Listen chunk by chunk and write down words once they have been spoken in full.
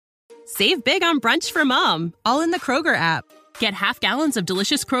Save big on brunch for mom, all in the Kroger app. Get half gallons of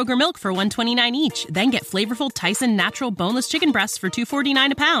delicious Kroger milk for $1.29 each. Then get flavorful Tyson natural boneless chicken breasts for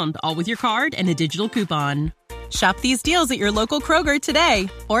 $2.49 a pound, all with your card and a digital coupon. Shop these deals at your local Kroger today,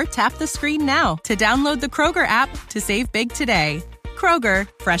 or tap the screen now to download the Kroger app to save big today. Kroger,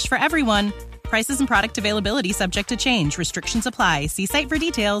 fresh for everyone. Prices and product availability subject to change. Restrictions apply. See site for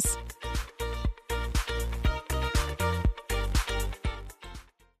details.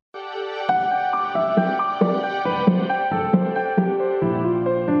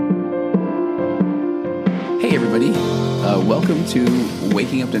 Hey everybody, welcome to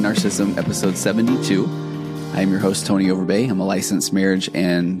Waking Up to Narcissism, episode 72. I'm your host, Tony Overbay. I'm a licensed marriage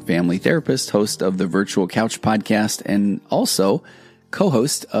and family therapist, host of the Virtual Couch podcast, and also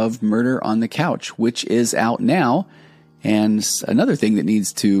co-host of Murder on the Couch, which is out now. And another thing that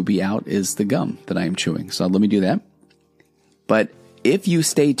needs to be out is the gum that I am chewing. So let me do that. But if you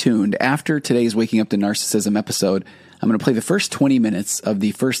stay tuned after today's Waking Up to Narcissism episode, I'm going to play the first 20 minutes of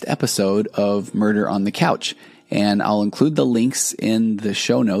the first episode of Murder on the Couch, and I'll include the links in the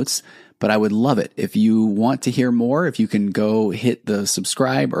show notes, but I would love it. If you want to hear more, if you can go hit the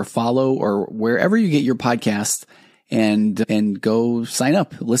subscribe or follow or wherever you get your podcasts and go sign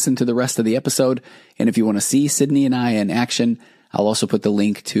up, listen to the rest of the episode. And if you want to see Sydney and I in action, I'll also put the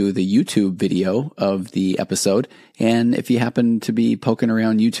link to the YouTube video of the episode. And if you happen to be poking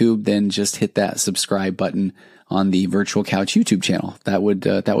around YouTube, then just hit that subscribe button on the Virtual Couch YouTube channel. That would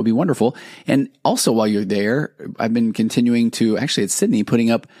be wonderful. And also while you're there, I've been continuing to, actually it's Sydney,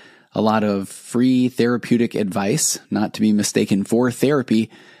 putting up a lot of free therapeutic advice, not to be mistaken for therapy.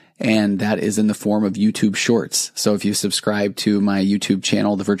 And that is in the form of YouTube shorts. So if you subscribe to my YouTube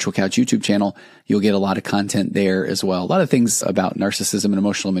channel, the Virtual Couch YouTube channel, you'll get a lot of content there as well. A lot of things about narcissism and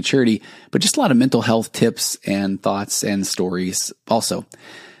emotional immaturity, but just a lot of mental health tips and thoughts and stories also.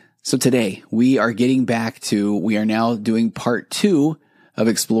 So today we are now doing part 2 of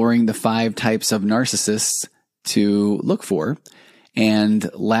exploring the 5 types of narcissists to look for. And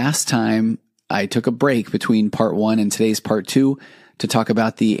last time I took a break between part 1 and today's part 2 to talk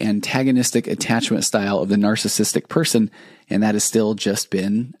about the antagonistic attachment style of the narcissistic person. And that has still just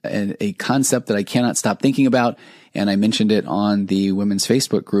been a concept that I cannot stop thinking about. And I mentioned it on the women's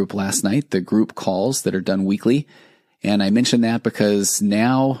Facebook group last night, the group calls that are done weekly. And I mention that because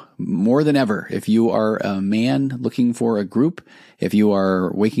now more than ever, if you are a man looking for a group, if you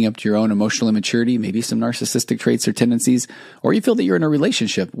are waking up to your own emotional immaturity, maybe some narcissistic traits or tendencies, or you feel that you're in a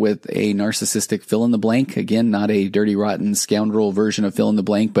relationship with a narcissistic fill in the blank, again, not a dirty, rotten scoundrel version of fill in the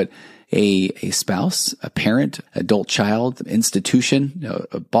blank, but a spouse, a parent, adult child, institution,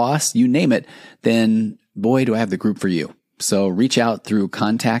 a boss, you name it, then boy, do I have the group for you. So reach out through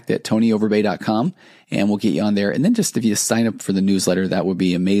contact@tonyoverbay.com and we'll get you on there. And then just if you sign up for the newsletter, that would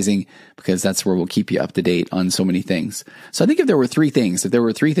be amazing because that's where we'll keep you up to date on so many things. So I think if there were three things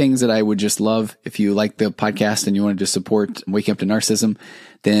that I would just love, if you like the podcast and you wanted to support Waking Up to Narcissism,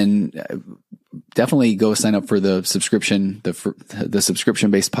 then definitely go sign up for the subscription, the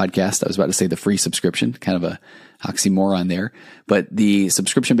subscription-based podcast. I was about to say the free subscription, kind of a oxymoron there, but the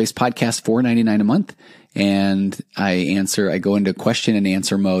subscription-based podcast, $4.99 a month. And I go into question and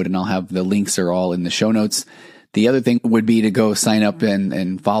answer mode, and I'll have the links are all in the show notes. The other thing would be to go sign up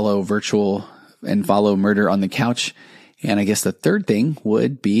and follow Murder on the Couch. And I guess the third thing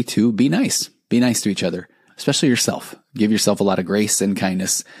would be to be nice to each other, especially yourself. Give yourself a lot of grace and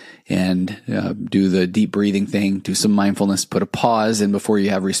kindness and do the deep breathing thing, do some mindfulness, put a pause in before you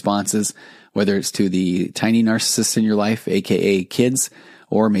have responses, whether it's to the tiny narcissists in your life, aka kids,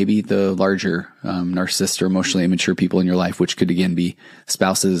 or maybe the larger narcissists or emotionally immature people in your life, which could again be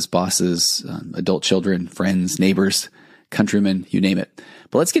spouses, bosses, adult children, friends, neighbors, countrymen, you name it.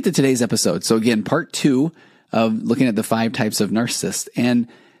 But let's get to today's episode. So again, part 2 of looking at the 5 types of narcissists. And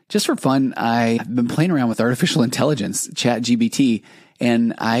just for fun, I've been playing around with artificial intelligence, ChatGPT,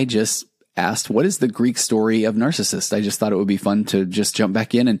 and I just asked, what is the Greek story of narcissist? I just thought it would be fun to just jump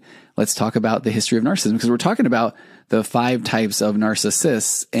back in and let's talk about the history of narcissism, because we're talking about the 5 types of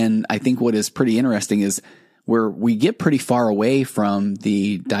narcissists. And I think what is pretty interesting is where we get pretty far away from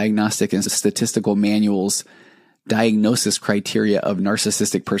the diagnostic and statistical manuals diagnosis criteria of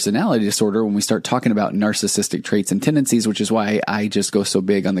narcissistic personality disorder when we start talking about narcissistic traits and tendencies, which is why I just go so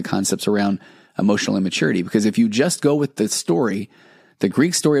big on the concepts around emotional immaturity. Because if you just go with the story, the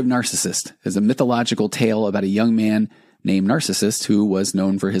Greek story of Narcissus is a mythological tale about a young man named Narcissus who was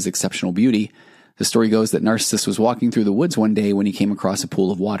known for his exceptional beauty. The story goes that Narcissus was walking through the woods one day when he came across a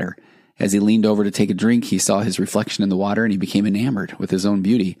pool of water. As he leaned over to take a drink, he saw his reflection in the water and he became enamored with his own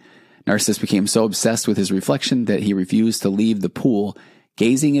beauty. Narcissus became so obsessed with his reflection that he refused to leave the pool,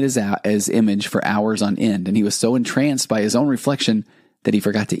 gazing at his image for hours on end, and he was so entranced by his own reflection that he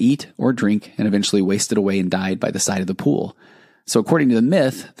forgot to eat or drink and eventually wasted away and died by the side of the pool. So according to the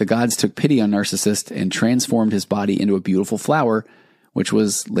myth, the gods took pity on Narcissus and transformed his body into a beautiful flower, which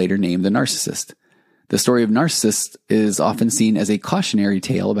was later named the Narcissist. The story of Narcissus is often seen as a cautionary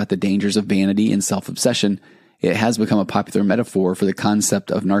tale about the dangers of vanity and self-obsession. It has become a popular metaphor for the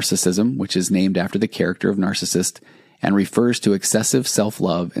concept of narcissism, which is named after the character of Narcissus and refers to excessive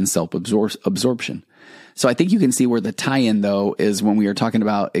self-love and self-absorption. So I think you can see where the tie-in, though, is when we are talking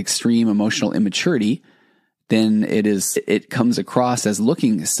about extreme emotional immaturity, then it comes across as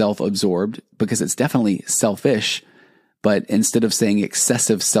looking self-absorbed because it's definitely selfish. But instead of saying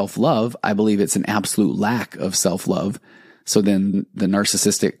excessive self-love, I believe it's an absolute lack of self-love. So then the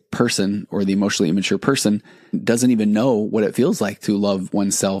narcissistic person or the emotionally immature person doesn't even know what it feels like to love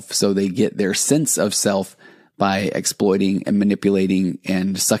oneself. So they get their sense of self by exploiting and manipulating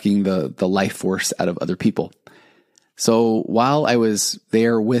and sucking the life force out of other people. So while I was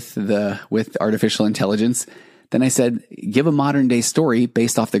there with artificial intelligence, then I said, give a modern day story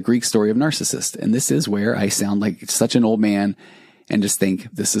based off the Greek story of Narcissus. And this is where I sound like such an old man and just think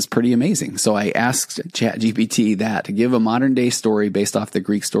this is pretty amazing. So I asked ChatGPT to give a modern day story based off the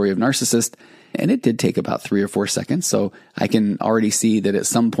Greek story of Narcissus. And it did take about 3 or 4 seconds. So I can already see that at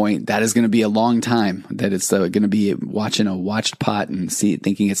some point that is going to be a long time, that it's going to be watching a watched pot and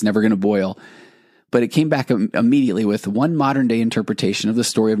thinking it's never going to boil. But it came back immediately with one modern day interpretation of the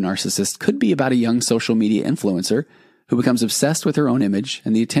story of Narcissus could be about a young social media influencer who becomes obsessed with her own image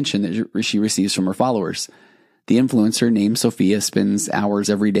and the attention that she receives from her followers. The influencer, named Sophia, spends hours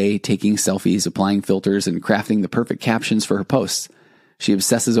every day taking selfies, applying filters, and crafting the perfect captions for her posts. She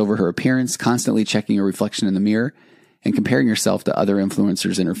obsesses over her appearance, constantly checking her reflection in the mirror and comparing herself to other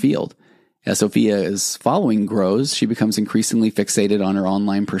influencers in her field. As Sophia's following grows, she becomes increasingly fixated on her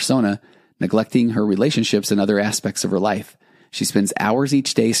online persona, neglecting her relationships and other aspects of her life. She spends hours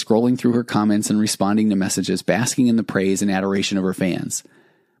each day scrolling through her comments and responding to messages, basking in the praise and adoration of her fans.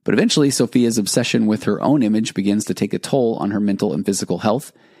 But eventually, Sophia's obsession with her own image begins to take a toll on her mental and physical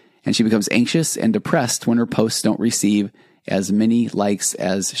health, and she becomes anxious and depressed when her posts don't receive as many likes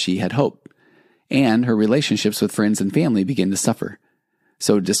as she had hoped. And her relationships with friends and family begin to suffer.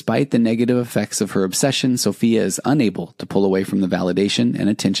 So despite the negative effects of her obsession, Sophia is unable to pull away from the validation and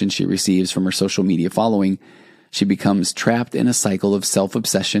attention she receives from her social media following. She becomes trapped in a cycle of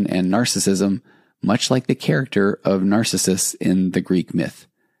self-obsession and narcissism, much like the character of Narcissus in the Greek myth.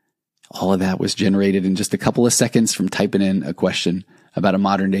 All of that was generated in just a couple of seconds from typing in a question about a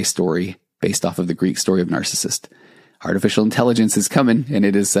modern day story based off of the Greek story of Narcissus. Artificial intelligence is coming, and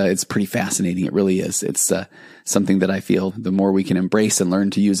it's pretty fascinating. It really is. It's something that I feel the more we can embrace and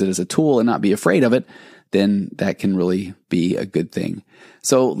learn to use it as a tool and not be afraid of it, then that can really be a good thing.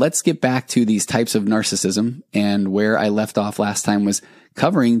 So let's get back to these types of narcissism, and where I left off last time was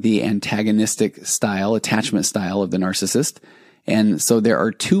covering the antagonistic style, attachment style of the narcissist. And so there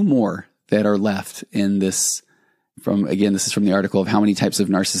are 2 more that are left in this this is from the article of How Many Types of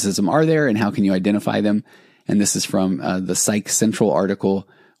Narcissism Are There and How Can You Identify Them? And this is from the Psych Central article,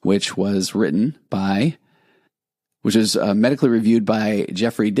 which was medically reviewed by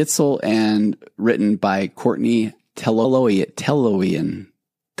Jeffrey Ditzel and written by Courtney Teloian.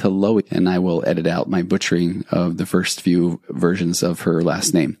 And I will edit out my butchering of the first few versions of her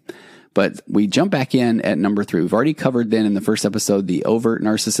last name. But we jump back in at number 3. We've already covered then in the first episode the overt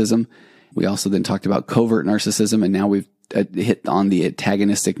narcissism. We also then talked about covert narcissism, and now we've hit on the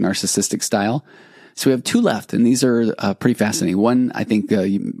antagonistic narcissistic style. So we have 2 left, and these are pretty fascinating. One, I think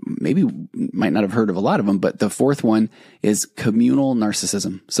you maybe might not have heard of a lot of them, but the 4th one is communal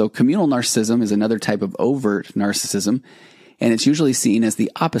narcissism. So communal narcissism is another type of overt narcissism, and it's usually seen as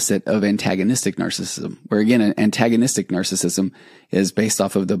the opposite of antagonistic narcissism, where again, an antagonistic narcissism is based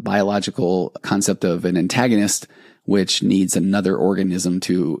off of the biological concept of an antagonist, which needs another organism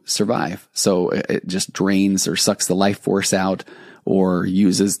to survive. So it just drains or sucks the life force out, or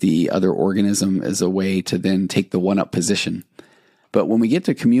uses the other organism as a way to then take the one-up position. But when we get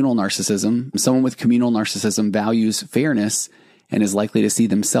to communal narcissism, someone with communal narcissism values fairness and is likely to see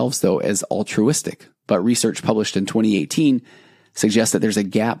themselves, though, as altruistic. But research published in 2018 suggests that there's a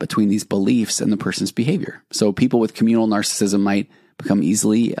gap between these beliefs and the person's behavior. So people with communal narcissism might become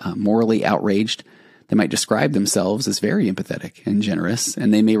easily morally outraged. They might describe themselves as very empathetic and generous,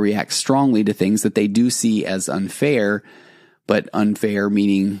 and they may react strongly to things that they do see as unfair, but unfair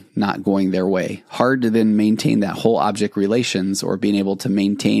meaning not going their way. Hard to then maintain that whole object relations or being able to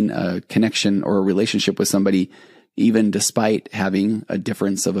maintain a connection or a relationship with somebody, even despite having a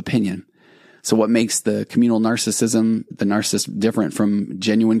difference of opinion. So what makes the communal narcissism, the narcissist, different from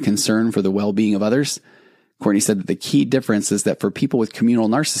genuine concern for the well-being of others? Courtney said that the key difference is that for people with communal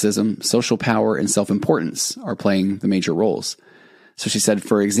narcissism, social power and self-importance are playing the major roles. So she said,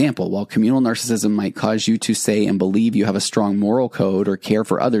 for example, while communal narcissism might cause you to say and believe you have a strong moral code or care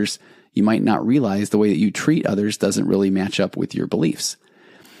for others, you might not realize the way that you treat others doesn't really match up with your beliefs.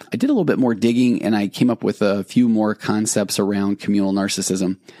 I did a little bit more digging and I came up with a few more concepts around communal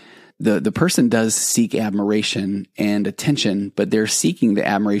narcissism. The person does seek admiration and attention, but they're seeking the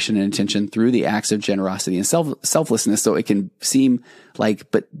admiration and attention through the acts of generosity and selflessness. So it can seem like,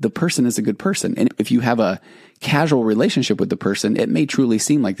 but the person is a good person. And if you have a casual relationship with the person, it may truly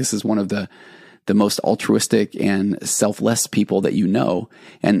seem like this is one of the most altruistic and selfless people that you know.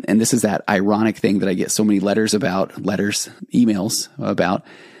 And this is that ironic thing that I get so many emails about,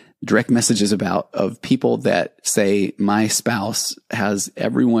 direct messages about, of people that say, my spouse has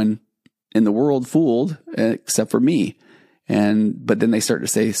everyone in the world fooled except for me. But then they start to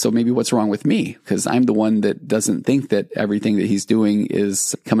say, so maybe what's wrong with me? Because I'm the one that doesn't think that everything that he's doing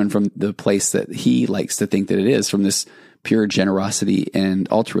is coming from the place that he likes to think that it is, from this pure generosity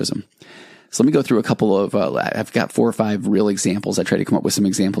and altruism. So let me go through a couple of, I've got 4 or 5 real examples. I try to come up with some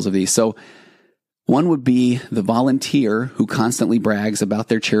examples of these. So one would be the volunteer who constantly brags about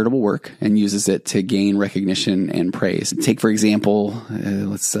their charitable work and uses it to gain recognition and praise. Take, for example,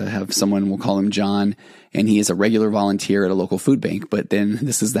 let's have someone, we'll call him John, and he is a regular volunteer at a local food bank. But then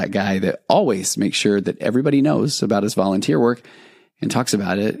this is that guy that always makes sure that everybody knows about his volunteer work and talks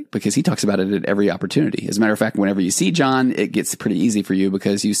about it, because he talks about it at every opportunity. As a matter of fact, whenever you see John, it gets pretty easy for you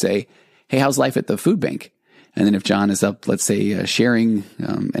because you say, hey, how's life at the food bank? And then if John is up, let's say, sharing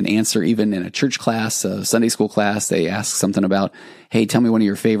an answer, even in a church class, a Sunday school class, they ask something about, hey, tell me one of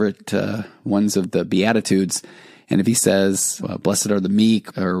your favorite ones of the Beatitudes. And if he says, blessed are the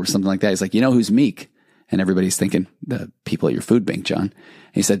meek or something like that, he's like, you know who's meek? And everybody's thinking, the people at your food bank, John. And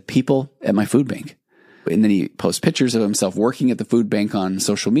he said, people at my food bank. And then he posts pictures of himself working at the food bank on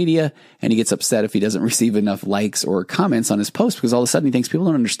social media, and he gets upset if he doesn't receive enough likes or comments on his post, because all of a sudden he thinks people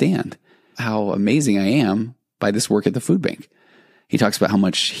don't understand how amazing I am by this work at the food bank. He talks about how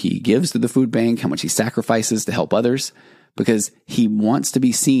much he gives to the food bank, how much he sacrifices to help others, because he wants to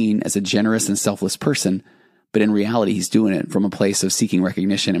be seen as a generous and selfless person. But in reality, he's doing it from a place of seeking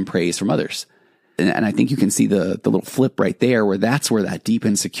recognition and praise from others. And I think you can see the little flip right there, where that's where that deep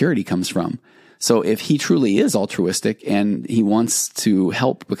insecurity comes from. So if he truly is altruistic and he wants to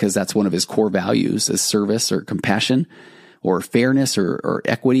help because that's one of his core values, as service or compassion or fairness or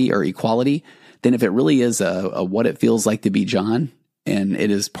equity or equality, then if it really is a what it feels like to be John, and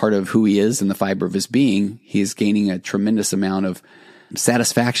it is part of who he is and the fiber of his being, he's gaining a tremendous amount of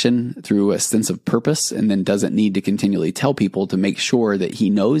satisfaction through a sense of purpose, and then doesn't need to continually tell people to make sure that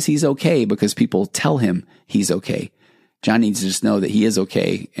he knows he's okay because people tell him he's okay. John needs to just know that he is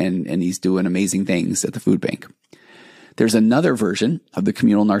okay and he's doing amazing things at the food bank. There's another version of the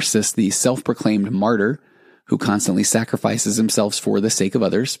communal narcissist, the self-proclaimed martyr, who constantly sacrifices himself for the sake of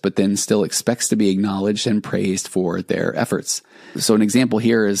others, but then still expects to be acknowledged and praised for their efforts. So an example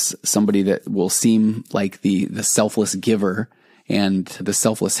here is somebody that will seem like the selfless giver and the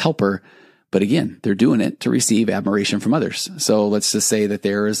selfless helper, but again, they're doing it to receive admiration from others. So let's just say that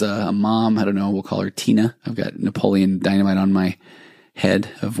there is a mom, I don't know, we'll call her Tina. I've got Napoleon Dynamite on my head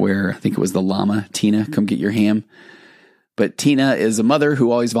of where I think it was the llama. Tina, come get your ham. But Tina is a mother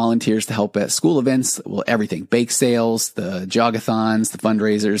who always volunteers to help at school events. Well, everything, bake sales, the jogathons, the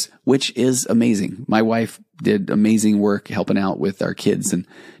fundraisers, which is amazing. My wife did amazing work helping out with our kids and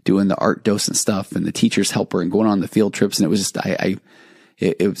doing the art docent stuff, and the teachers help her and going on the field trips. And it was just,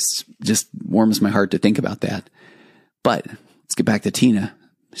 it was just warms my heart to think about that. But let's get back to Tina.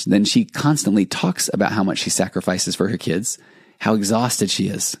 Then she constantly talks about how much she sacrifices for her kids, how exhausted she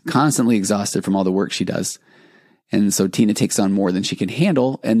is, constantly exhausted from all the work she does. And so Tina takes on more than she can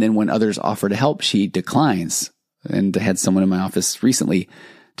handle. And then when others offer to help, she declines. And I had someone in my office recently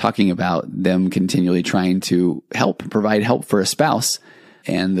talking about them continually trying to help, provide help for a spouse.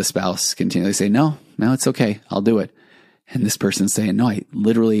 And the spouse continually say, no, it's okay. I'll do it. And this person's saying, no, I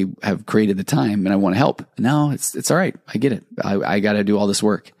literally have created the time and I want to help. No, it's all right. I get it. I got to do all this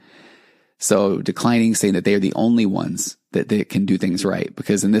work. So declining, saying that they are the only ones that they can do things right.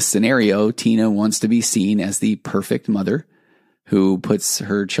 Because in this scenario, Tina wants to be seen as the perfect mother who puts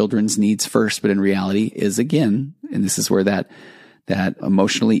her children's needs first, but in reality is, again, and this is where that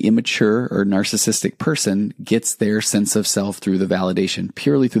emotionally immature or narcissistic person gets their sense of self through the validation,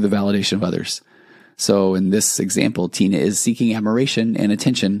 purely through the validation of others. So in this example, Tina is seeking admiration and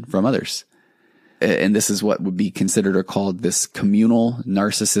attention from others. And this is what would be considered or called this communal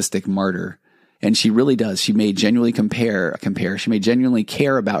narcissistic martyr. And she really does. She may genuinely compare. She may genuinely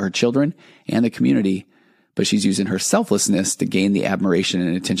care about her children and the community, but she's using her selflessness to gain the admiration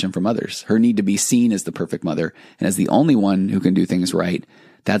and attention from others. Her need to be seen as the perfect mother and as the only one who can do things right.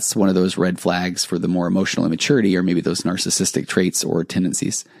 That's one of those red flags for the more emotional immaturity, or maybe those narcissistic traits or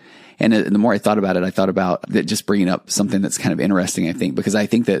tendencies. And the more I thought about it, I thought about that, just bringing up something that's kind of interesting, I think, because I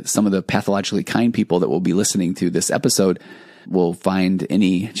think that some of the pathologically kind people that will be listening to this episode will find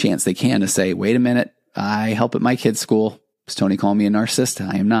any chance they can to say, wait a minute, I help at my kid's school. Is Tony calling me a narcissist?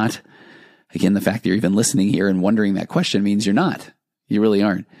 I am not. Again, the fact that you're even listening here and wondering that question means you're not. You really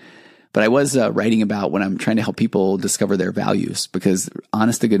aren't. But I was writing about when I'm trying to help people discover their values, because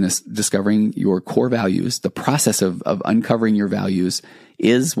honest to goodness, discovering your core values, the process of uncovering your values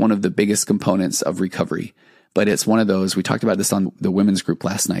is one of the biggest components of recovery. But it's one of those, we talked about this on the women's group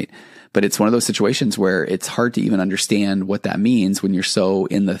last night, but it's one of those situations where it's hard to even understand what that means when you're so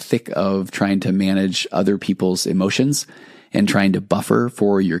in the thick of trying to manage other people's emotions and trying to buffer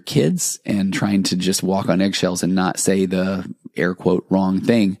for your kids and trying to just walk on eggshells and not say the air quote wrong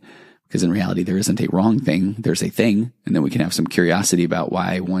thing. Because in reality, there isn't a wrong thing. There's a thing. And then we can have some curiosity about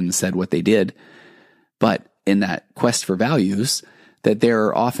why one said what they did. But in that quest for values, that there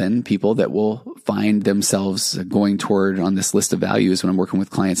are often people that will find themselves going toward on this list of values when I'm working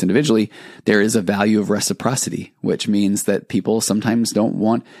with clients individually. There is a value of reciprocity, which means that people sometimes don't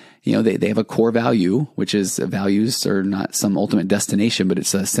want, they have a core value, which is values are not some ultimate destination, but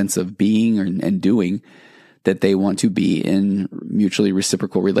it's a sense of being and doing, that they want to be in mutually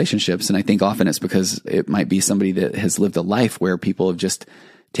reciprocal relationships. And I think often it's because it might be somebody that has lived a life where people have just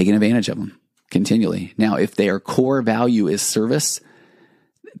taken advantage of them continually. Now, if their core value is service,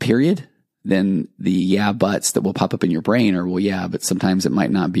 period, then the yeah buts that will pop up in your brain are, well, yeah, but sometimes it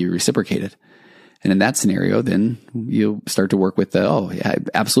might not be reciprocated. And in that scenario, then you start to work with yeah,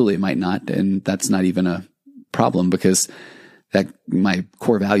 absolutely, it might not. And that's not even a problem, because that my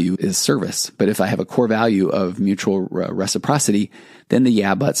core value is service. But if I have a core value of mutual reciprocity, then the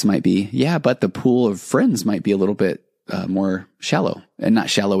yeah buts might be, yeah, but the pool of friends might be a little bit more shallow, and not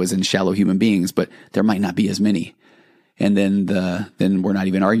shallow as in shallow human beings, but there might not be as many. And then we're not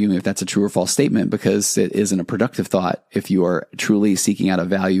even arguing if that's a true or false statement, because it isn't a productive thought if you are truly seeking out a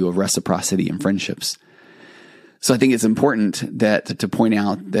value of reciprocity in friendships. So I think it's important that to point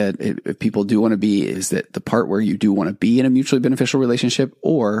out that if people do want to be, is that the part where you do want to be in a mutually beneficial relationship,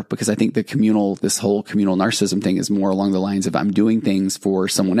 or because I think this whole communal narcissism thing is more along the lines of I'm doing things for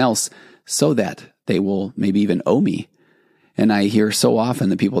someone else so that they will maybe even owe me. And I hear so often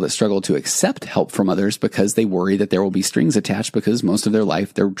the people that struggle to accept help from others because they worry that there will be strings attached, because most of their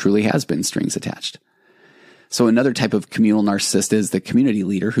life there truly has been strings attached. So another type of communal narcissist is the community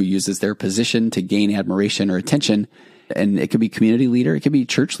leader who uses their position to gain admiration or attention. And it could be community leader. It could be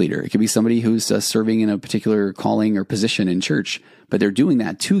church leader. It could be somebody who's serving in a particular calling or position in church, but they're doing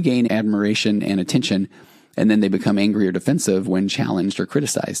that to gain admiration and attention. And then they become angry or defensive when challenged or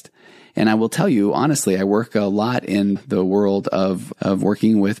criticized. And I will tell you, honestly, I work a lot in the world of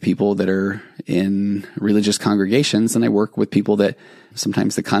working with people that are in religious congregations. And I work with people that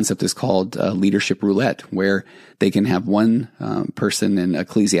sometimes the concept is called leadership roulette, where they can have one person, an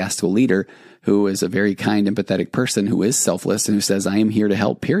ecclesiastical leader, who is a very kind, empathetic person who is selfless and who says, I am here to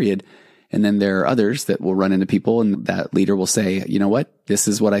help, period. And then there are others that will run into people, and that leader will say, you know what, this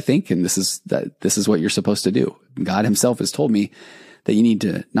is what I think, and this is what you're supposed to do. God himself has told me that you need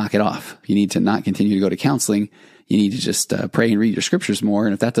to knock it off. You need to not continue to go to counseling. You need to just pray and read your scriptures more.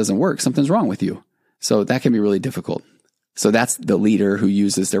 And if that doesn't work, something's wrong with you. So that can be really difficult. So that's the leader who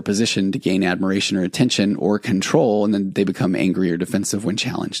uses their position to gain admiration or attention or control, and then they become angry or defensive when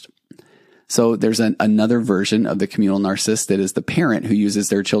challenged. So there's another version of the communal narcissist that is the parent who uses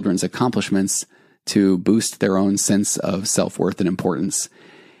their children's accomplishments to boost their own sense of self-worth and importance.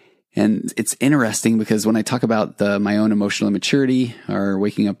 And it's interesting because when I talk about my own emotional immaturity or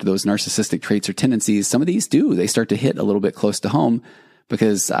waking up to those narcissistic traits or tendencies, some of these they start to hit a little bit close to home,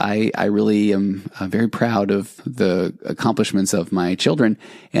 because I really am very proud of the accomplishments of my children.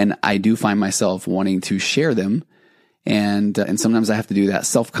 And I do find myself wanting to share them. And sometimes I have to do that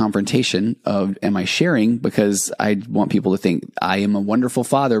self-confrontation of, am I sharing because I want people to think I am a wonderful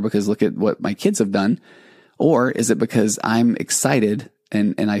father because look at what my kids have done? Or is it because I'm excited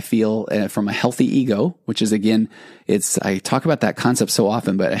and I feel from a healthy ego, which is, again, I talk about that concept so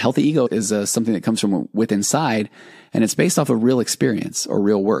often, but a healthy ego is something that comes from within inside, and it's based off of real experience or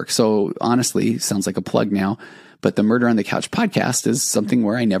real work. So honestly, sounds like a plug now, but the Murder on the Couch podcast is something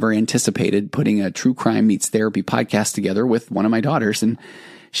where I never anticipated putting a true crime meets therapy podcast together with one of my daughters. And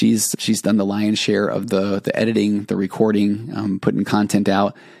she's done the lion's share of the editing, the recording, putting content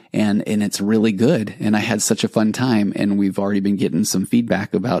out. And it's really good. And I had such a fun time. And we've already been getting some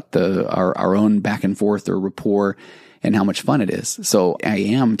feedback about our own back and forth or rapport and how much fun it is. So I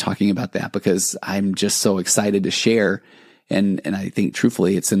am talking about that because I'm just so excited to share. And I think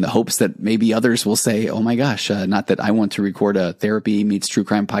truthfully, it's in the hopes that maybe others will say, oh my gosh, not that I want to record a therapy meets true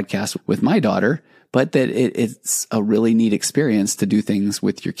crime podcast with my daughter, but that it's a really neat experience to do things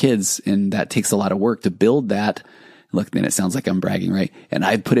with your kids. And that takes a lot of work to build that. Look, then it sounds like I'm bragging, right? And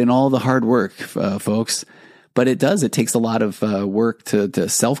I've put in all the hard work, folks. But it takes a lot of work to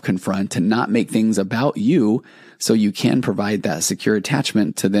self-confront, to not make things about you, so you can provide that secure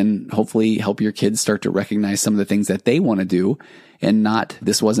attachment to then hopefully help your kids start to recognize some of the things that they want to do, and not,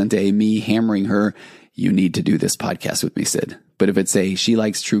 this wasn't a me hammering her, you need to do this podcast with me, Sid. But if it's she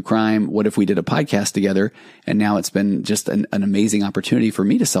likes true crime, what if we did a podcast together? And now it's been just an amazing opportunity for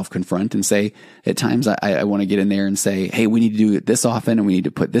me to self-confront and say, at times I want to get in there and say, hey, we need to do it this often, and we need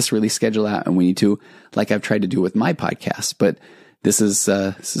to put this release schedule out, and we need to, like I've tried to do with my podcast. But this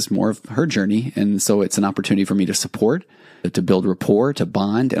is more of her journey. And so it's an opportunity for me to support, to build rapport, to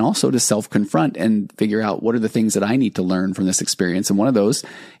bond, and also to self-confront and figure out what are the things that I need to learn from this experience. And one of those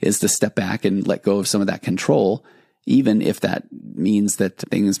is to step back and let go of some of that control, even if that means that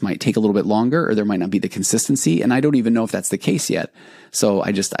things might take a little bit longer or there might not be the consistency. And I don't even know if that's the case yet. So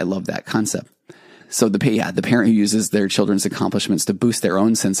I love that concept. So the parent who uses their children's accomplishments to boost their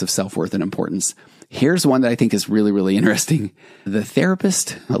own sense of self-worth and importance. Here's one that I think is really, really interesting. The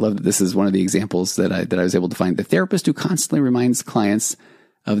therapist, I love that this is one of the examples that I was able to find. The therapist who constantly reminds clients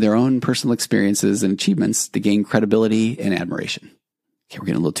of their own personal experiences and achievements to gain credibility and admiration. Okay, we're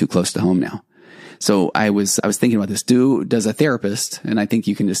getting a little too close to home now. So I was thinking about this. Does a therapist, and I think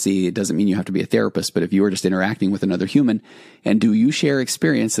you can just see, it doesn't mean you have to be a therapist, but if you are just interacting with another human, and do you share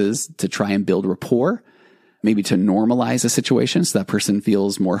experiences to try and build rapport, maybe to normalize a situation so that person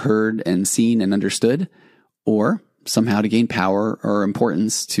feels more heard and seen and understood, or somehow to gain power or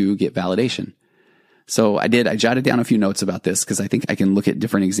importance to get validation? So I jotted down a few notes about this because I think I can look at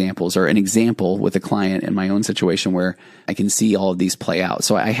different examples, or an example with a client in my own situation where I can see all of these play out.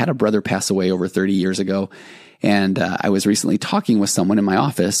 So I had a brother pass away over 30 years ago. And I was recently talking with someone in my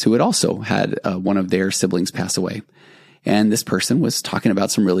office who had also had one of their siblings pass away. And this person was talking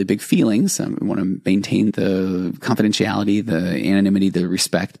about some really big feelings. I want to maintain the confidentiality, the anonymity, the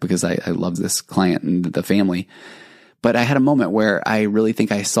respect, because I love this client and the family. But I had a moment where I really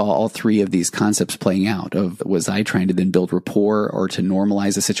think I saw all three of these concepts playing out. Was I trying to then build rapport or to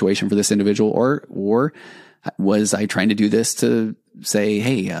normalize a situation for this individual, or was I trying to do this to say,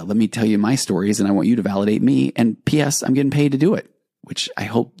 hey, let me tell you my stories and I want you to validate me, and P.S. I'm getting paid to do it, which I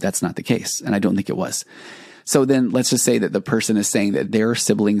hope that's not the case. And I don't think it was. So then let's just say that the person is saying that their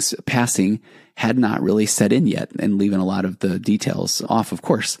siblings passing had not really set in yet, and leaving a lot of the details off, of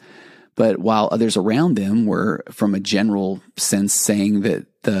course. But while others around them were, from a general sense, saying that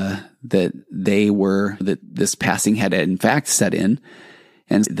this passing had in fact set in,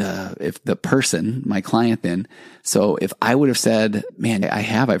 and if the person, my client then, so if I would have said, man,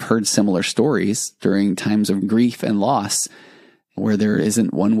 I've heard similar stories during times of grief and loss where there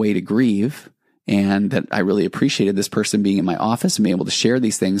isn't one way to grieve, and that I really appreciated this person being in my office and being able to share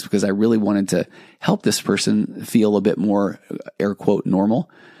these things because I really wanted to help this person feel a bit more, air quote,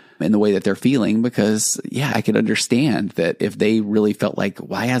 normal in the way that they're feeling, because I could understand that if they really felt like,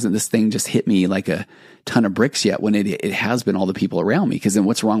 why hasn't this thing just hit me like a ton of bricks yet when it has been all the people around me? Because then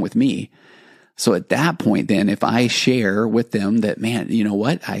what's wrong with me? So at that point, then if I share with them that, man, you know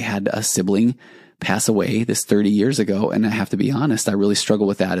what? I had a sibling pass away this 30 years ago. And I have to be honest, I really struggle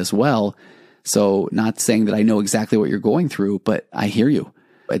with that as well. So not saying that I know exactly what you're going through, but I hear you.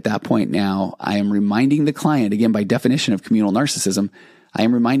 At that point now, I am reminding the client, again, by definition of communal narcissism, I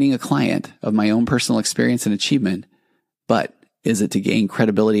am reminding a client of my own personal experience and achievement, but is it to gain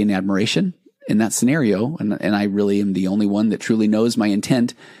credibility and admiration in that scenario? And I really am the only one that truly knows my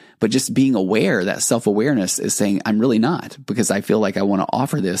intent, but just being aware, that self-awareness is saying, I'm really not, because I feel like I want to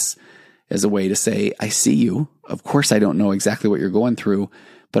offer this as a way to say, I see you. Of course, I don't know exactly what you're going through,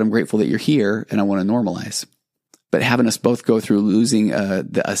 but I'm grateful that you're here and I want to normalize. But having us both go through losing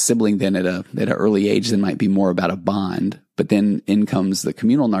a sibling then at an early age, then might be more about a bond. But then in comes the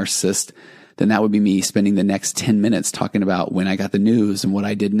communal narcissist. Then that would be me spending the next 10 minutes talking about when I got the news and what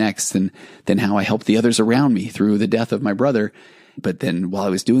I did next, and then how I helped the others around me through the death of my brother. But then while I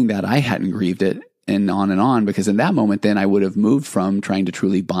was doing that, I hadn't grieved it, and on, because in that moment, then I would have moved from trying to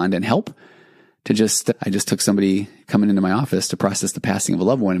truly bond and help to I just took somebody coming into my office to process the passing of a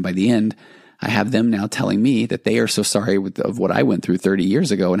loved one. And by the end, I have them now telling me that they are so sorry of what I went through 30 years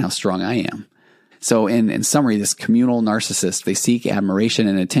ago and how strong I am. So in summary, this communal narcissist, they seek admiration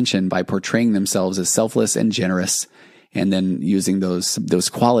and attention by portraying themselves as selfless and generous, and then using those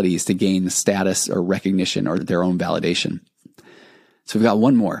qualities to gain status or recognition or their own validation. So we've got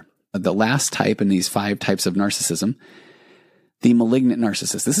one more. The last type in these 5 types of narcissism, the malignant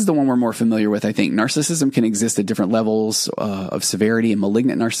narcissist. This is the one we're more familiar with, I think. Narcissism can exist at different levels of severity, and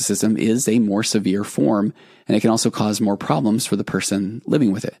malignant narcissism is a more severe form, and it can also cause more problems for the person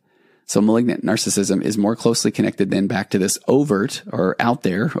living with it. So malignant narcissism is more closely connected then back to this overt or out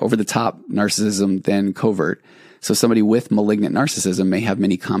there, over-the-top narcissism than covert. So somebody with malignant narcissism may have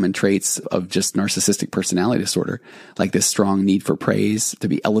many common traits of just narcissistic personality disorder, like this strong need for praise, to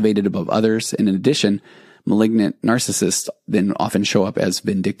be elevated above others. And in addition, malignant narcissists then often show up as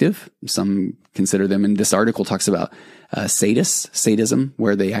vindictive. Some consider them, and this article talks about sadism,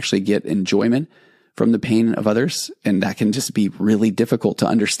 where they actually get enjoyment from the pain of others. And that can just be really difficult to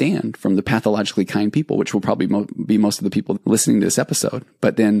understand from the pathologically kind people, which will probably be most of the people listening to this episode.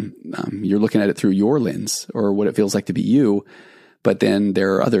 But then you're looking at it through your lens or what it feels like to be you. But then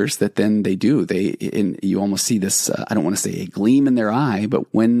there are others that then you almost see this, I don't want to say a gleam in their eye,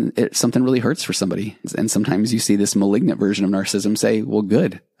 but when something really hurts for somebody. And sometimes you see this malignant version of narcissism say, well,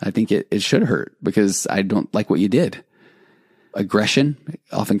 good. I think it should hurt because I don't like what you did. Aggression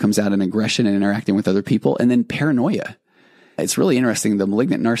often comes out in aggression and interacting with other people. And then paranoia. It's really interesting. The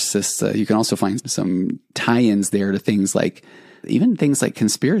malignant narcissists, you can also find some tie-ins there to things like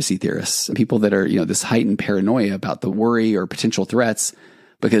conspiracy theorists, people that are, this heightened paranoia about the worry or potential threats,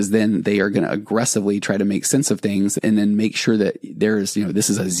 because then they are going to aggressively try to make sense of things and then make sure that this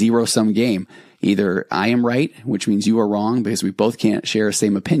is a zero-sum game. Either I am right, which means you are wrong because we both can't share the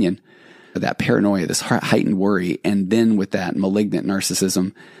same opinion. That paranoia, this heightened worry, and then with that malignant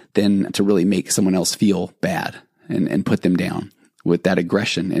narcissism, then to really make someone else feel bad and put them down with that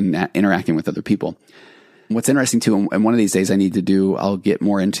aggression and that interacting with other people. What's interesting too, and one of these days I'll get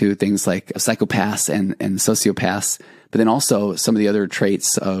more into things like psychopaths and sociopaths, but then also some of the other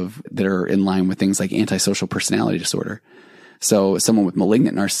traits that are in line with things like antisocial personality disorder. So someone with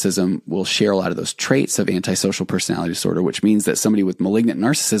malignant narcissism will share a lot of those traits of antisocial personality disorder, which means that somebody with malignant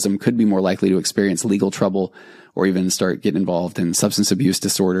narcissism could be more likely to experience legal trouble or even start getting involved in substance abuse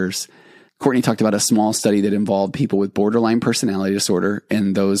disorders. Courtney talked about a small study that involved people with borderline personality disorder,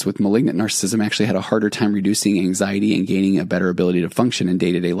 and those with malignant narcissism actually had a harder time reducing anxiety and gaining a better ability to function in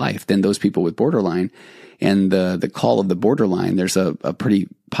day-to-day life than those people with borderline. And the call of the borderline, there's a pretty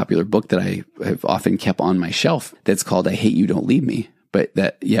popular book that I have often kept on my shelf that's called I Hate You, Don't Leave Me. But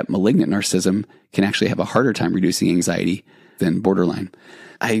yet malignant narcissism can actually have a harder time reducing anxiety than borderline.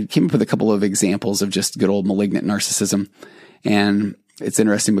 I came up with a couple of examples of just good old malignant narcissism. And it's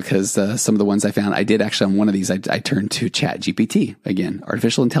interesting because some of the ones I found, I did actually on one of these, I turned to ChatGPT, again,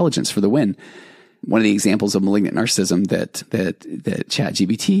 artificial intelligence for the win. One of the examples of malignant narcissism that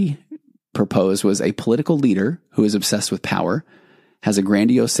ChatGPT proposed was a political leader who is obsessed with power, has a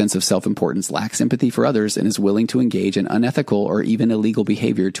grandiose sense of self-importance, lacks empathy for others, and is willing to engage in unethical or even illegal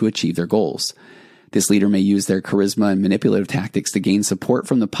behavior to achieve their goals. This leader may use their charisma and manipulative tactics to gain support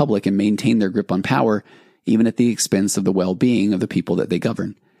from the public and maintain their grip on power, even at the expense of the well-being of the people that they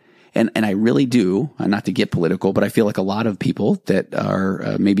govern. And I really do, not to get political, but I feel like a lot of people that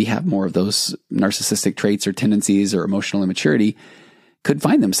are maybe have more of those narcissistic traits or tendencies or emotional immaturity could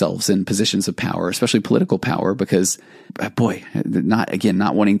find themselves in positions of power, especially political power, because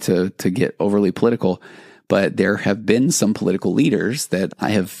not wanting to get overly political, but there have been some political leaders that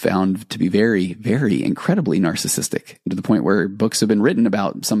I have found to be very, very incredibly narcissistic, to the point where books have been written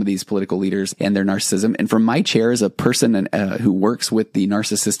about some of these political leaders and their narcissism. And from my chair as a person who works with the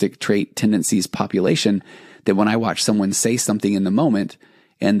narcissistic trait tendencies population, that when I watch someone say something in the moment,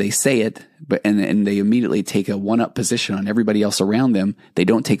 and they say it, and they immediately take a one-up position on everybody else around them. They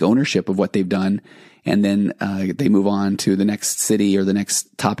don't take ownership of what they've done. And then they move on to the next city or the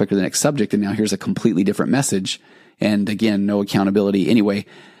next topic or the next subject. And now here's a completely different message. And again, no accountability. Anyway,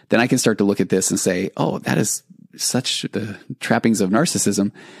 then I can start to look at this and say, oh, that is such the trappings of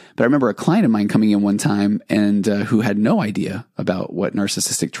narcissism. But I remember a client of mine coming in one time and who had no idea about what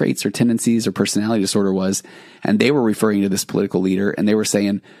narcissistic traits or tendencies or personality disorder was. And they were referring to this political leader and they were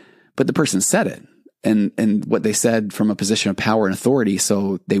saying, but the person said it. And what they said from a position of power and authority,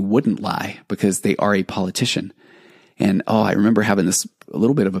 so they wouldn't lie because they are a politician. And I remember having a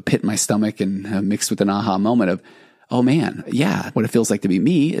little bit of a pit in my stomach and mixed with an aha moment of, oh man, yeah, what it feels like to be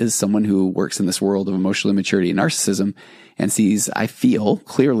me is someone who works in this world of emotional immaturity and narcissism and sees, I feel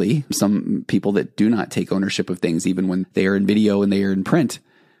clearly, some people that do not take ownership of things even when they are in video and they are in print.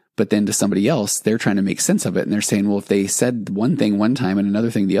 But then to somebody else, they're trying to make sense of it. And they're saying, well, if they said one thing one time and another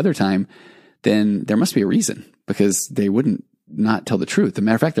thing the other time, then there must be a reason, because they wouldn't not tell the truth. As a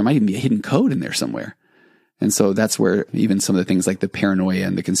matter of fact, there might even be a hidden code in there somewhere. And so that's where even some of the things like the paranoia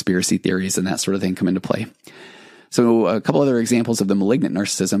and the conspiracy theories and that sort of thing come into play. So a couple other examples of the malignant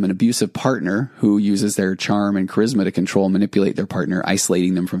narcissism: an abusive partner who uses their charm and charisma to control and manipulate their partner,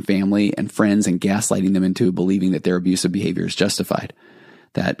 isolating them from family and friends and gaslighting them into believing that their abusive behavior is justified.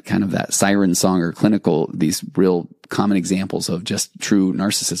 That kind of that siren song or clinical, these real common examples of just true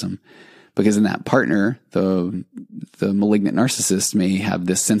narcissism. Because in that partner, the malignant narcissist may have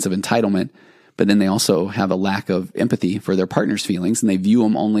this sense of entitlement, but then they also have a lack of empathy for their partner's feelings, and they view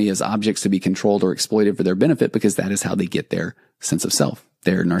them only as objects to be controlled or exploited for their benefit, because that is how they get their sense of self,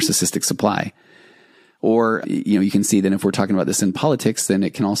 their narcissistic supply. Or, you can see that if we're talking about this in politics, then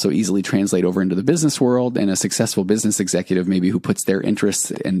it can also easily translate over into the business world, and a successful business executive maybe who puts their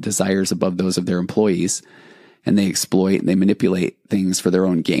interests and desires above those of their employees, and they exploit and they manipulate things for their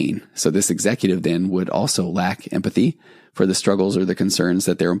own gain. So this executive then would also lack empathy for the struggles or the concerns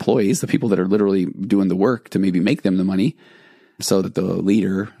that their employees, the people that are literally doing the work to maybe make them the money, so that the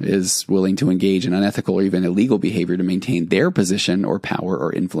leader is willing to engage in unethical or even illegal behavior to maintain their position or power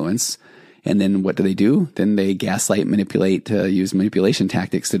or influence. And then what do? Then they gaslight, manipulate, use manipulation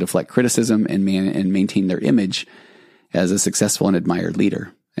tactics to deflect criticism and maintain their image as a successful and admired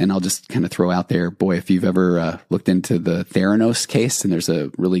leader. And I'll just kind of throw out there, boy, if you've ever looked into the Theranos case, and there's a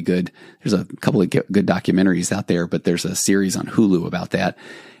couple of good documentaries out there, but there's a series on Hulu about that.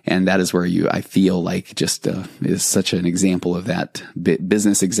 And that is where I feel like just is such an example of that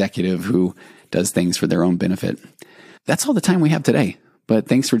business executive who does things for their own benefit. That's all the time we have today. But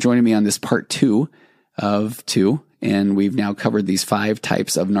thanks for joining me on this part 2 of 2. And we've now covered these 5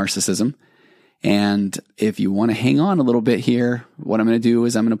 types of narcissism. And if you want to hang on a little bit here, what I'm going to do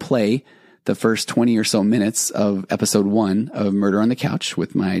is I'm going to play the first 20 or so minutes of episode 1 of Murder on the Couch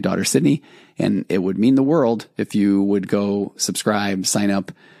with my daughter, Sydney. And it would mean the world if you would go subscribe, sign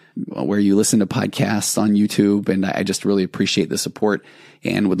up where you listen to podcasts on YouTube. And I just really appreciate the support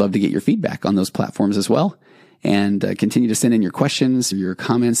and would love to get your feedback on those platforms as well. And continue to send in your questions, your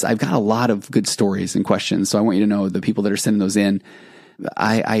comments. I've got a lot of good stories and questions. So I want you to know the people that are sending those in,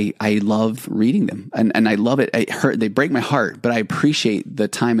 I love reading them, and I love it. They break my heart, but I appreciate the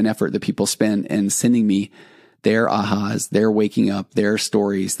time and effort that people spend in sending me their ahas, their waking up, their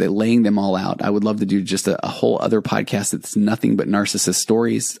stories, they're laying them all out. I would love to do just a whole other podcast that's nothing but narcissist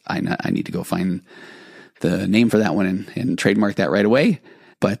stories. I need to go find the name for that one and trademark that right away.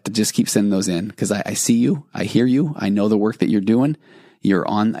 But just keep sending those in, because I see you, I hear you, I know the work that you're doing. You're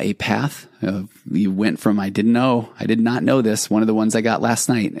on a path. You went from, I did not know this. One of the ones I got last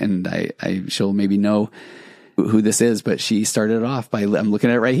night, and she'll maybe know who this is, but she started it off by, I'm looking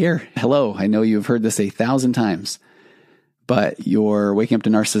at it right here. Hello. I know you've heard this 1,000 times, but your Waking Up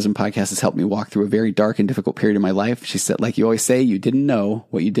to Narcissism podcast has helped me walk through a very dark and difficult period in my life. She said, like you always say, you didn't know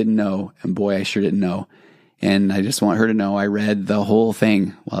what you didn't know. And boy, I sure didn't know. And I just want her to know I read the whole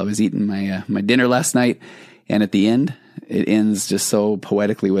thing while I was eating my dinner last night. And at the end, it ends just so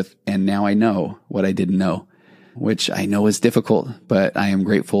poetically with, and now I know what I didn't know, which I know is difficult, but I am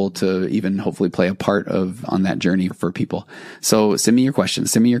grateful to even hopefully play a part on that journey for people. So send me your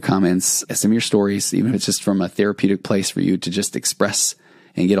questions, send me your comments, send me your stories, even if it's just from a therapeutic place for you to just express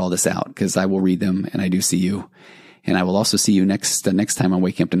and get all this out, because I will read them, and I do see you. And I will also see you next time on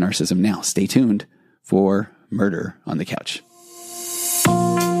Waking Up to Narcissism. Now, stay tuned for Murder on the Couch.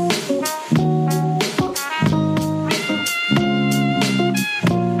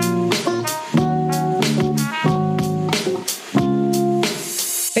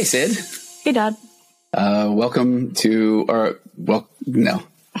 Hey, Sid. Hey, Dad. Welcome to no.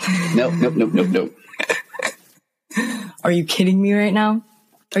 Nope. Are you kidding me right now?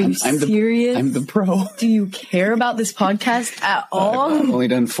 Are you serious? I'm the pro. Do you care about this podcast at all? I've only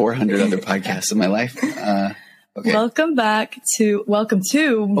done 400 other podcasts in my life. Okay. Welcome to.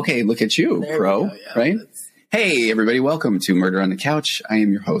 Okay, look at you, pro, right? Hey, everybody. Welcome to Murder on the Couch. I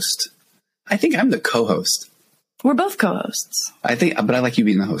am your host. I think I'm the co-host. We're both co-hosts. But I like you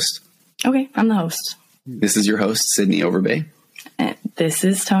being the host. Okay, I'm the host. This is your host, Sydney Overbay. And this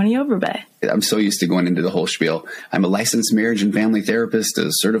is Tony Overbay. I'm so used to going into the whole spiel. I'm a licensed marriage and family therapist, a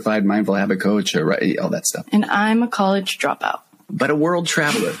certified mindful habit coach, all that stuff. And I'm a college dropout. But a world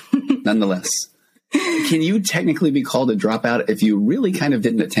traveler, nonetheless. Can you technically be called a dropout if you really kind of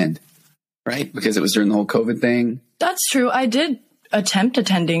didn't attend, right? Because it was during the whole COVID thing? That's true. I did attempt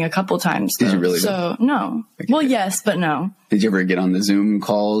attending a couple times. Did you really? So, no. Okay. Well, yes, but no. Did you ever get on the Zoom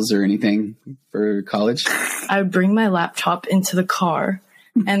calls or anything for college? I would bring my laptop into the car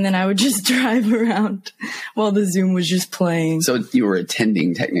And then I would just drive around while the Zoom was just playing. So you were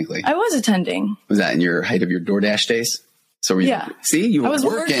attending technically. I was attending. Was that in your height of your DoorDash days? So were you, yeah. See, you were I was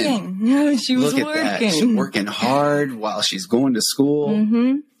working. She was Look at working. that. She's working hard while she's going to school.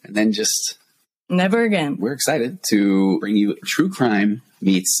 Mm-hmm. And then just... Never again. We're excited to bring you True Crime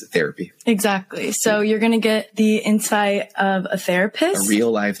Meets Therapy. Exactly. So you're going to get the insight of a therapist. A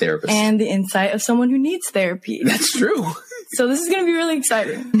real life therapist. And the insight of someone who needs therapy. That's true. So this is going to be really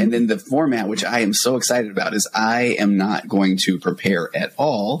exciting. And then the format, which I am so excited about, is I am not going to prepare at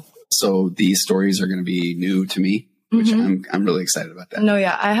all. So these stories are going to be new to me, which I'm really excited about that. No,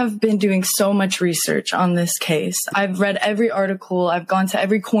 yeah. I have been doing so much research on this case. I've read every article. I've gone to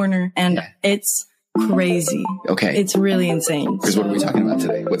every corner, and it's crazy. Okay. It's really insane. Because what are we talking about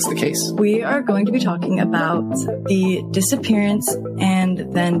today? What's the case? We are going to be talking about the disappearance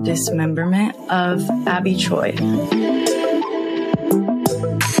and then dismemberment of Abby Choi.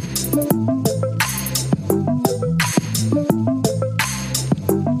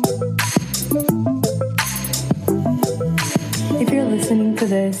 Listening to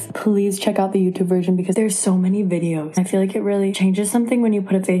this, please check out the YouTube version because there's so many videos. I feel like it really changes something when you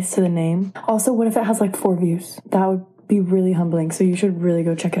put a face to the name. Also, what if it has like 4 views? That would be really humbling. So you should really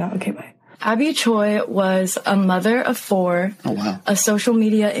go check it out. Okay, bye. Abby Choi was a mother of 4, a social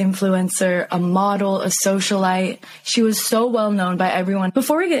media influencer, a model, a socialite. She was so well known by everyone.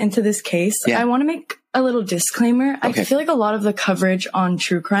 Before we get into this case, I want to make a little disclaimer. Okay. I feel like a lot of the coverage on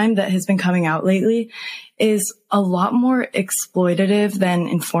true crime that has been coming out lately is a lot more exploitative than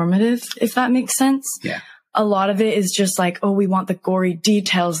informative, if that makes sense. Yeah. A lot of it is just like, oh, we want the gory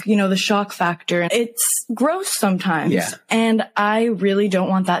details, you know, the shock factor. It's gross sometimes. Yeah. And I really don't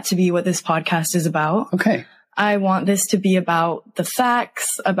want that to be what this podcast is about. Okay. I want this to be about the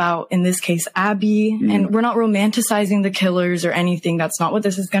facts, about, in this case, Abby. And we're not romanticizing the killers or anything. That's not what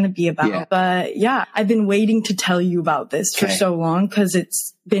this is going to be about. Yeah. But yeah, I've been waiting to tell you about this for so long because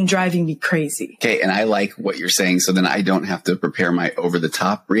it's been driving me crazy. Okay. And I like what you're saying. So then I don't have to prepare my over the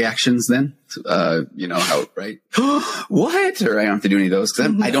top reactions then. You know how, right? What? Or I don't have to do any of those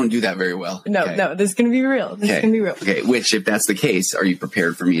because I don't do that very well. No, this is going to be real. This is going to be real. Okay. Which, if that's the case, are you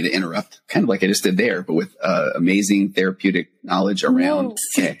prepared for me to interrupt? Kind of like I just did there, but with amazing therapeutic knowledge around.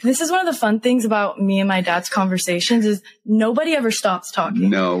 Okay. This is one of the fun things about me and my dad's conversations is nobody ever stops talking.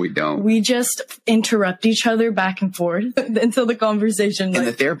 No, we don't. We just interrupt each other back and forth until the conversation. In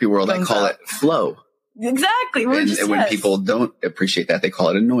the therapy world, I call it flow. Exactly. And when people don't appreciate that, they call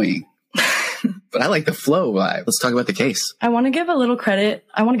it annoying. But I like the flow vibe. Let's talk about the case. I want to give a little credit.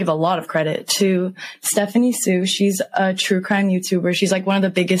 I want to give a lot of credit to Stephanie Sue. She's a true crime YouTuber. She's like one of the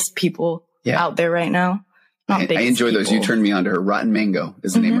biggest people out there right now. I enjoy those. You turned me on to her. Rotten Mango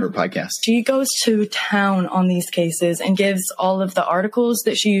is the name of her podcast. She goes to town on these cases and gives all of the articles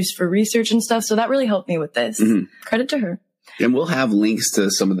that she used for research and stuff. So that really helped me with this. Credit to her. And we'll have links to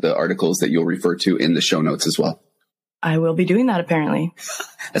some of the articles that you'll refer to in the show notes as well. I will be doing that, apparently.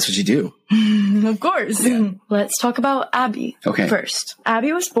 That's what you do. Of course. Yeah. Let's talk about Abby first.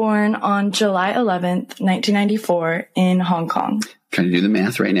 Abby was born on July 11th, 1994 in Hong Kong. Trying to do the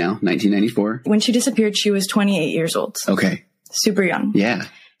math right now. 1994. When she disappeared, she was 28 years old. Okay. Super young. Yeah.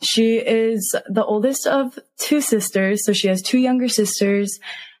 She is the oldest of 2 sisters. So she has 2 younger sisters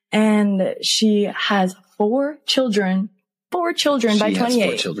and she has 4 children. 4 children by 28. She has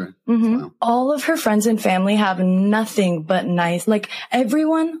 4 children. Wow. All of her friends and family have nothing but nice. Like,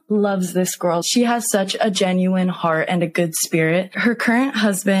 everyone loves this girl. She has such a genuine heart and a good spirit. Her current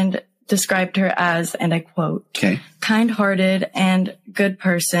husband described her as, and I quote, kind-hearted and good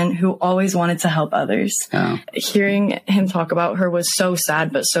person who always wanted to help others. Oh. Hearing him talk about her was so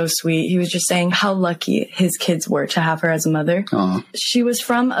sad, but so sweet. He was just saying how lucky his kids were to have her as a mother. Oh. She was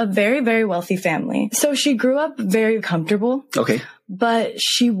from a very, very wealthy family. So she grew up very comfortable. Okay. But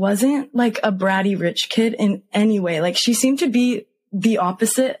she wasn't like a bratty rich kid in any way. Like, she seemed to be the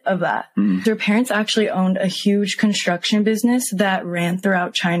opposite of that. Their parents actually owned a huge construction business that ran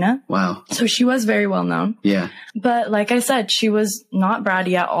throughout China. Wow. So she was very well known. Yeah. But like I said, she was not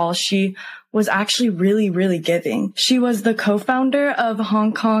bratty at all. She was actually really, really giving. She was the co-founder of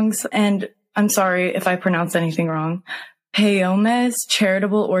Hong Kong's, and I'm sorry if I pronounced anything wrong, Payome's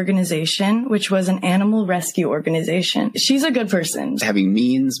charitable organization, which was an animal rescue organization. She's a good person. Having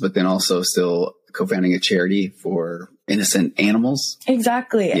means, but then also still co-founding a charity for innocent animals.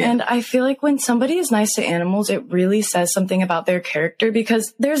 Exactly. Yeah. And I feel like when somebody is nice to animals, it really says something about their character,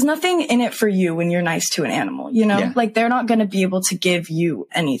 because there's nothing in it for you when you're nice to an animal, you know, like they're not going to be able to give you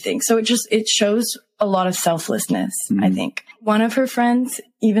anything. So it shows a lot of selflessness, I think. One of her friends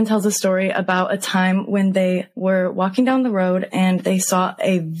even tells a story about a time when they were walking down the road and they saw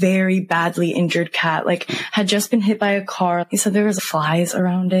a very badly injured cat, like had just been hit by a car. He said there was flies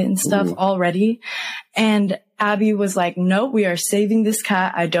around it and stuff already. And Abby was like, no, we are saving this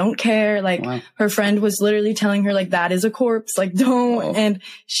cat. I don't care. Like her friend was literally telling her like, that is a corpse. Like, don't. And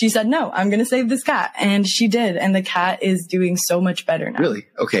she said, no, I'm going to save this cat. And she did. And the cat is doing so much better now. Really?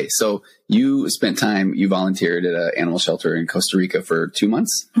 Okay. So you volunteered at an animal shelter in Costa Rica for 2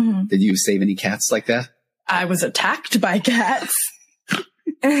 months. Did you save any cats like that? I was attacked by cats.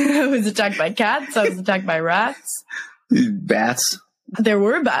 I was attacked by cats. I was attacked by rats. Bats? There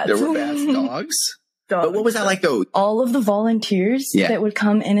were bats. There were bats. Dogs? But what was that like though? All of the volunteers that would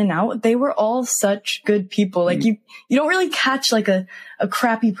come in and out, they were all such good people. Like you don't really catch like a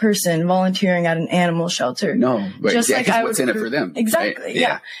crappy person volunteering at an animal shelter. No, but just like what's in it for them? Exactly. Right?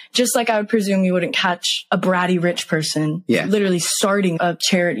 Yeah. Just like I would presume you wouldn't catch a bratty rich person literally starting a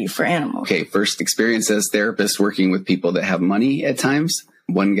charity for animals. Okay. First experience as therapist working with people that have money at times.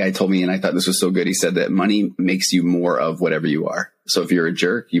 One guy told me, and I thought this was so good. He said that money makes you more of whatever you are. So if you're a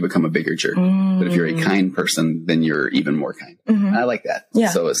jerk, you become a bigger jerk. But if you're a kind person, then you're even more kind. And I like that. Yeah.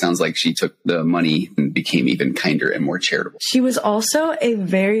 So it sounds like she took the money and became even kinder and more charitable. She was also a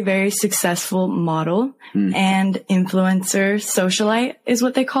very, very successful model and influencer socialite is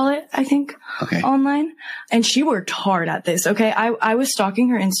what they call it, I think, online. And she worked hard at this. Okay. I was stalking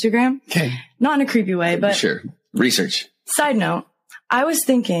her Instagram. Okay. Not in a creepy way, but sure. Research. Side note. I was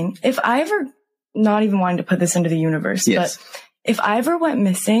thinking, if I ever, not even wanting to put this into the universe, but if I ever went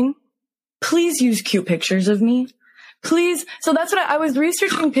missing, please use cute pictures of me. Please. So that's what I was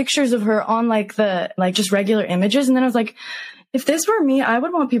researching pictures of her on just regular images. And then I was like, if this were me, I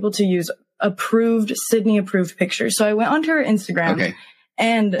would want people to use Sydney approved pictures. So I went onto her Instagram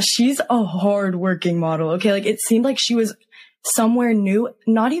and she's a hard working model. Okay. Like it seemed like she was somewhere new,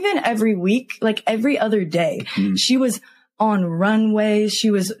 not even every week, like every other day. She was on runways. She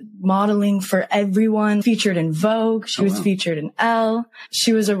was modeling for everyone, featured in Vogue. She was featured in Elle.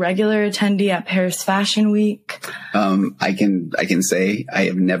 She was a regular attendee at Paris Fashion Week. I can say I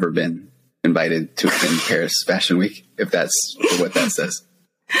have never been invited to attend Paris Fashion Week, if that's what that says.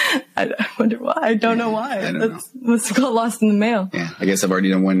 I wonder why. I don't know why. That must have got lost in the mail. Yeah. I guess I've already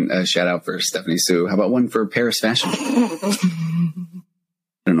done one shout out for Stephanie Sue. How about one for Paris Fashion Week?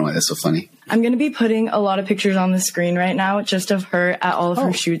 I don't know why that's so funny. I'm going to be putting a lot of pictures on the screen right now just of her at all of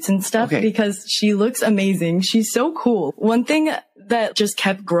her shoots and stuff because she looks amazing. She's so cool. One thing that just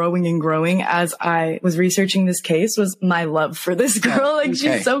kept growing and growing as I was researching this case was my love for this girl.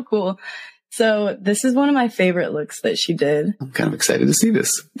 She's so cool. So this is one of my favorite looks that she did. I'm kind of excited to see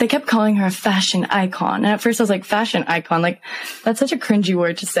this. They kept calling her a fashion icon. And at first I was like, fashion icon? Like, that's such a cringy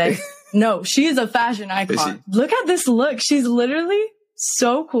word to say. No, she's a fashion icon. Look at this look. She's literally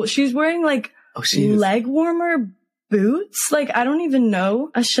so cool. She's wearing leg warmer boots. Like, I don't even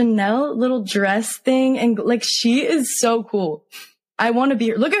know, a Chanel little dress thing. And she is so cool. I want to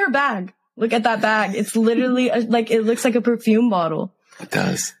be her. Look at her bag. Look at that bag. It's literally it looks like a perfume bottle. It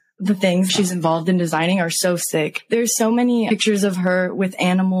does. The things she's involved in designing are so sick. There's so many pictures of her with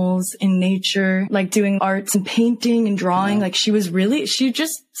animals in nature, doing arts and painting and drawing. She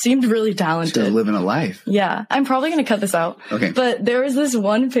just seemed really talented. She's living a life. Yeah. I'm probably going to cut this out. Okay. But there was this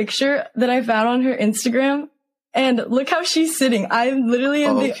one picture that I found on her Instagram and look how she's sitting. I literally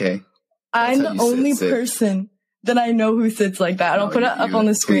am I'm the only person that I know who sits like that. I'll put it up on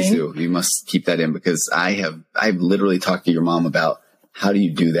the screen. Please do. You must keep that in because I've literally talked to your mom about how do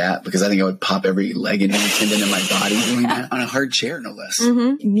you do that? Because I think I would pop every leg and every tendon in my body doing that on a hard chair, no less.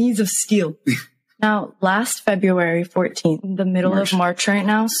 Knees of steel. Now, last February 14th, the middle of March right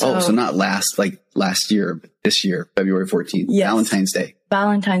now. So not last year, but this year, February 14th, Valentine's Day.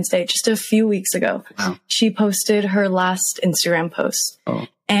 Valentine's Day, just a few weeks ago. Wow. She posted her last Instagram post.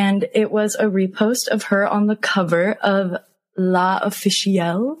 And it was a repost of her on the cover of La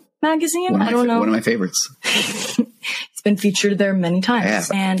Officielle magazine. I don't know. One of my favorites. It's been featured there many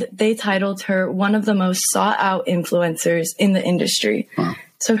times. And they titled her one of the most sought out influencers in the industry. Wow.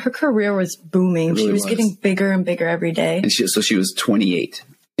 So her career was booming. Really she was getting bigger and bigger every day. And she was 28.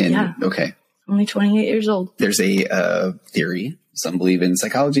 Okay. Only 28 years old. There's a theory. Some believe in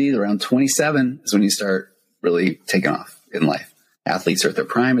psychology. Around 27 is when you start really taking off in life. Athletes are at their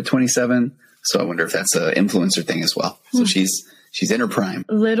prime at 27. So I wonder if that's an influencer thing as well. So she's She's in her prime.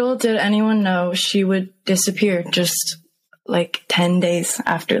 Little did anyone know she would disappear just like 10 days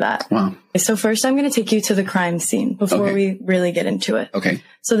after that. Wow. So first I'm going to take you to the crime scene before we really get into it. Okay.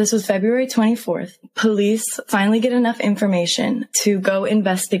 So this was February 24th. Police finally get enough information to go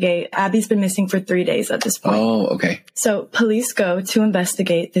investigate. Abby's been missing for 3 days at this point. Oh, okay. So police go to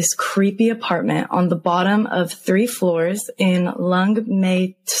investigate this creepy apartment on the bottom of 3 floors in Lung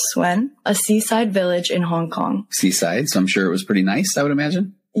Mae Tsuen, a seaside village in Hong Kong. Seaside, so I'm sure it was pretty nice, I would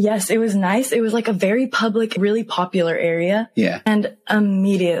imagine. Yes, it was nice. It was like a very public, really popular area. Yeah. And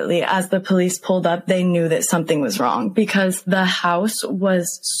immediately as the police pulled up, they knew that something was wrong because the house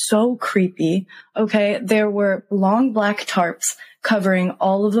was so creepy. Okay. There were long black tarps covering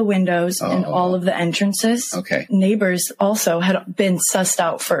all of the windows and all of the entrances. Okay. Neighbors also had been sussed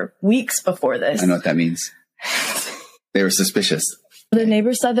out for weeks before this. I know what that means. They were suspicious. The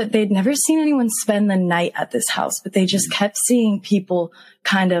neighbors said that they'd never seen anyone spend the night at this house, but they just kept seeing people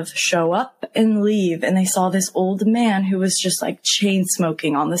kind of show up and leave. And they saw this old man who was just like chain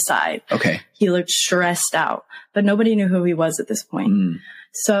smoking on the side. Okay. He looked stressed out, but nobody knew who he was at this point.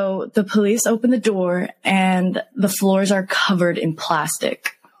 So the police open the door and the floors are covered in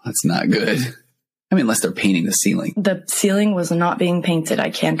plastic. That's not good. I mean, unless they're painting the ceiling. The ceiling was not being painted, I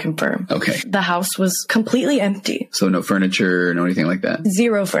can confirm. Okay. The house was completely empty. So no furniture, no anything like that?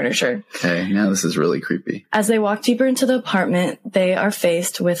 0 furniture. Okay, now this is really creepy. As they walk deeper into the apartment, they are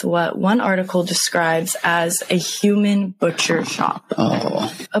faced with what one article describes as a human butcher shop.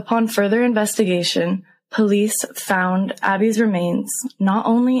 Oh. Upon further investigation, police found Abby's remains not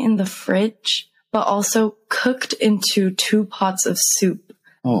only in the fridge, but also cooked into 2 pots of soup.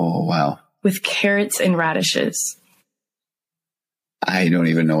 Oh, wow. With carrots and radishes. I don't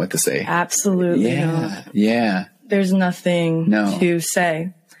even know what to say. Absolutely not. Yeah. There's nothing to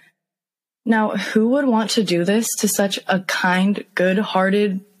say. Now, who would want to do this to such a kind,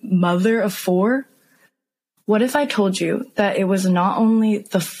 good-hearted mother of 4? What if I told you that it was not only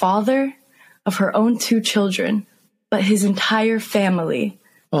the father of her own 2 children, but his entire family?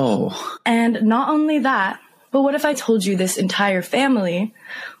 Oh. And not only that, but what if I told you this entire family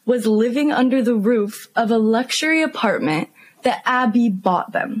was living under the roof of a luxury apartment that Abby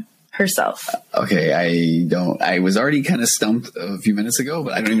bought them herself? Okay, I was already kind of stumped a few minutes ago,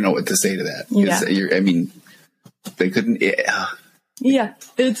 but I don't even know what to say to that. Yeah. I mean, they couldn't. Yeah,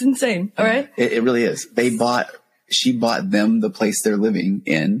 it's insane. All right. It really is. She bought them the place they're living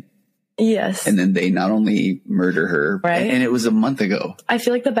in. Yes. And then they not only murder her, right? And it was a month ago. I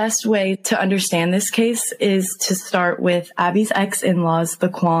feel like the best way to understand this case is to start with Abby's ex-in-laws, the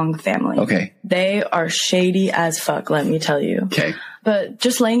Kwong family. Okay. They are shady as fuck, let me tell you. Okay. But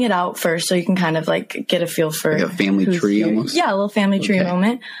just laying it out first so you can kind of like get a feel for like a family tree here. almost? Yeah, a little family tree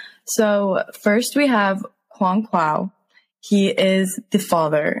moment. So first we have Kwong Kwao. He is the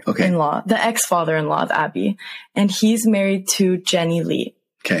father-in-law, the ex-father-in-law of Abby. And he's married to Jenny Lee.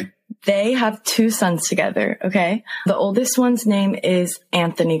 Okay. They have 2 sons together, okay? The oldest one's name is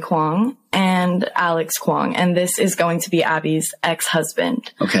Anthony Kwong and Alex Kwong, and this is going to be Abby's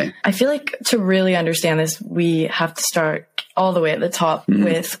ex-husband. Okay. I feel like to really understand this, we have to start all the way at the top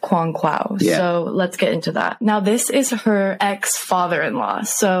with Kwong Kwao. Yeah. So let's get into that. Now, this is her ex-father-in-law.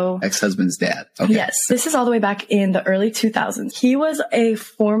 So ex-husband's dad. Okay. Yes. This is all the way back in the early 2000s. He was a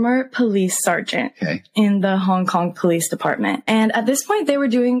former police sergeant in the Hong Kong Police Department. And at this point, they were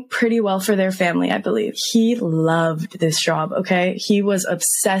doing pretty well for their family, I believe. He loved this job, okay? He was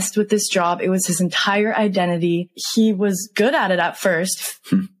obsessed with this job. It was his entire identity. He was good at it at first.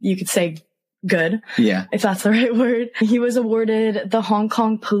 You could say good. Yeah. If that's the right word. He was awarded the Hong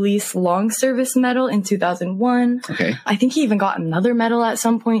Kong Police Long Service Medal in 2001. Okay. I think he even got another medal at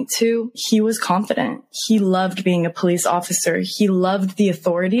some point too. He was confident. He loved being a police officer. He loved the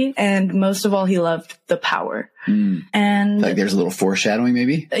authority. And most of all, he loved the power. And like there's a little foreshadowing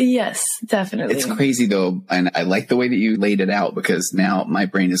maybe? Yes, definitely. It's crazy though. And I like the way that you laid it out because now my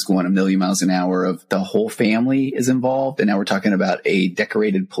brain is going a million miles an hour of the whole family is involved. And now we're talking about a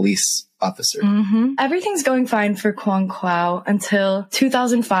decorated police officer. Everything's going fine for Kwong Kwao until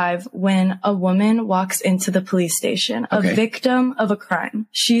 2005 when a woman walks into the police station, a victim of a crime.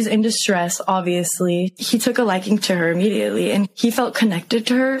 She's in distress, obviously. He took a liking to her immediately and he felt connected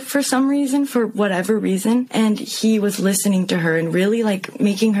to her for some reason, for whatever reason. And he was listening to her and really like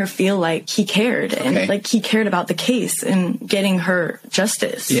making her feel like he cared and like he cared about the case and getting her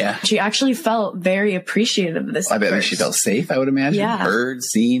justice. Yeah. She actually felt very appreciative of this. I bet she felt safe, I would imagine. Yeah. Heard,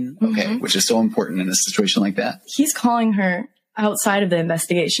 seen. Okay. Which is so important in a situation like that. He's calling her outside of the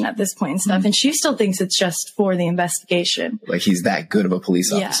investigation at this point and stuff. And she still thinks it's just for the investigation. Like he's that good of a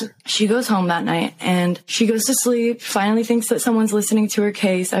police officer. She goes home that night and she goes to sleep, finally thinks that someone's listening to her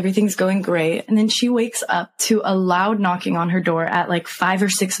case. Everything's going great. And then she wakes up to a loud knocking on her door at like 5 or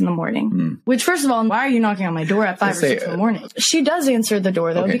 6 in the morning. Which, first of all, why are you knocking on my door at 5 or 6 in the morning? She does answer the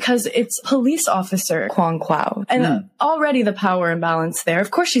door though, because it's police officer Kwong Kwao. And already the power imbalance there.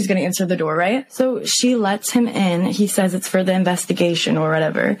 Of course she's going to answer the door, right? So she lets him in. He says it's for the investigation or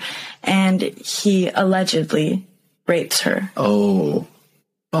whatever. And he allegedly rapes her. Oh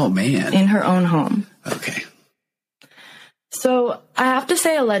man. In her own home. Okay. So I have to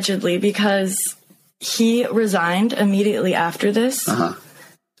say allegedly because he resigned immediately after this.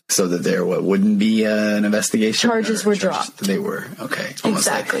 So that there wouldn't be an investigation? Charges were dropped. They were. Okay. Almost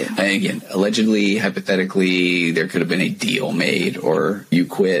exactly. Like, and again, allegedly, hypothetically, there could have been a deal made, or you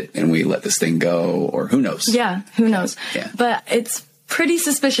quit and we let this thing go, or who knows? Yeah, who knows? Yeah. But it's pretty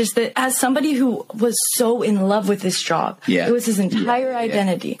suspicious that as somebody who was so in love with this job, it was his entire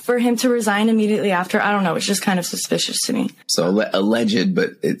identity, for him to resign immediately after, I don't know, it's just kind of suspicious to me. So alleged, but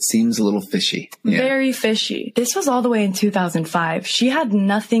it seems a little fishy. Very fishy. This was all the way in 2005. She had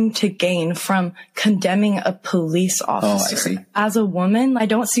nothing to gain from condemning a police officer. I see. As a woman, I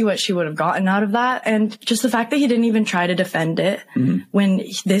don't see what she would have gotten out of that. And just the fact that he didn't even try to defend it when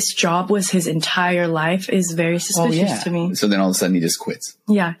this job was his entire life is very suspicious to me. So then all of a sudden he just quits.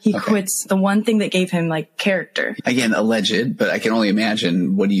 Yeah, he quits the one thing that gave him like character. Again, alleged, but I can only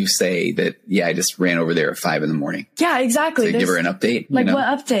imagine, what do you say that, I just ran over there at 5 in the morning. Yeah, exactly. To give her an update? Like, what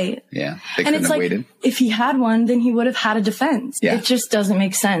update? Yeah. They and it's like, waited. If he had one, then he would have had a defense. Yeah. It just doesn't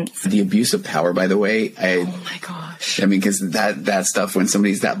make sense. The abuse of power, by the way. Oh my gosh. I mean, because that stuff, when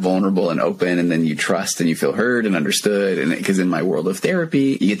somebody's that vulnerable and open, and then you trust and you feel heard and understood, and because in my world of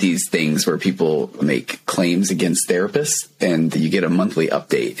therapy, you get these things where people make claims against therapists, and you get a monthly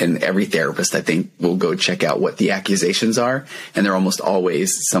update, and every therapist, I think, will go check out what the accusations are, and they're almost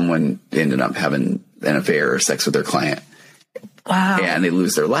always someone ended up having an affair or sex with their client. Wow. And they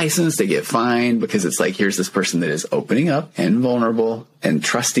lose their license, they get fined, because it's like, here's this person that is opening up and vulnerable and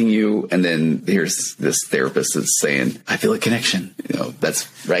trusting you. And then here's this therapist that's saying, I feel a connection.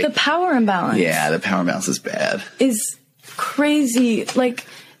 That's right. The power imbalance. Yeah, the power imbalance is bad. Is crazy.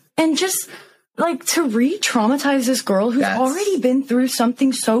 And just to re-traumatize this girl who's already been through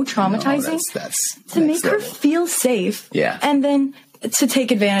something so traumatizing, to make her feel safe. Yeah. And then to take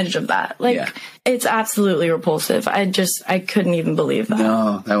advantage of that. It's absolutely repulsive. I couldn't even believe that.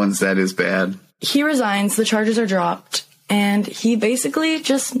 No, that is bad. He resigns, the charges are dropped, and he basically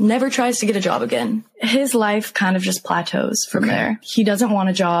just never tries to get a job again. His life kind of just plateaus from there. He doesn't want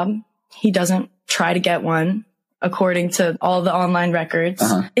a job. He doesn't try to get one, according to all the online records.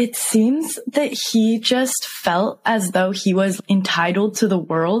 It seems that he just felt as though he was entitled to the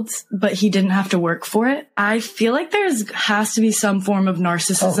world, but he didn't have to work for it. I feel like has to be some form of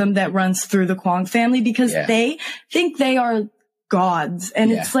narcissism that runs through the Kwong family, because they think they are gods.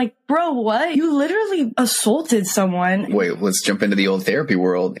 And it's like, bro, what? You literally assaulted someone. Wait, let's jump into the old therapy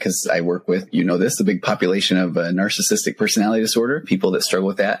world, because I work with, a big population of narcissistic personality disorder, people that struggle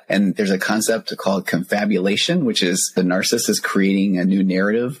with that. And there's a concept called confabulation, which is the narcissist is creating a new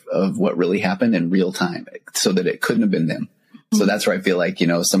narrative of what really happened in real time, so that it couldn't have been them. So that's where I feel like,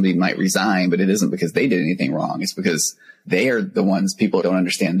 somebody might resign, but it isn't because they did anything wrong. It's because they are the ones, people don't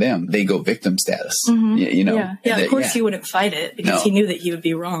understand them. They go victim status, Yeah, of course he wouldn't fight it, because he knew that he would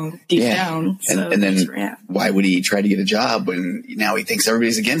be wrong deep down. So and then why would he try to get a job when now he thinks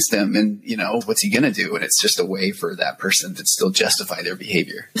everybody's against him? And, what's he going to do? And it's just a way for that person to still justify their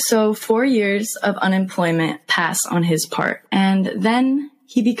behavior. So 4 years of unemployment pass on his part. And then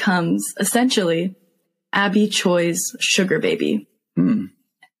he becomes essentially Abby Choi's sugar baby.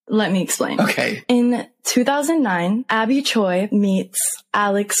 Let me explain. Okay. In 2009, Abby Choi meets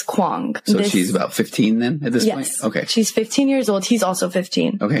Alex Kwong. So she's about 15 then at this point? Okay. She's 15 years old. He's also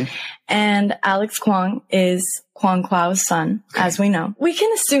 15. Okay. And Alex Kwong is Kwong Kwao's son, as we know. We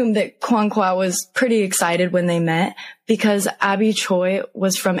can assume that Kwong Kwao was pretty excited when they met, because Abby Choi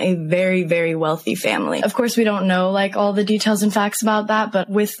was from a very, very wealthy family. Of course, we don't know all the details and facts about that, but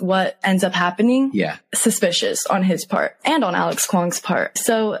with what ends up happening, suspicious on his part and on Alex Kwong's part.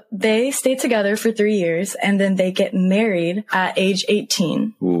 So they stay together for 3 years, and then they get married at age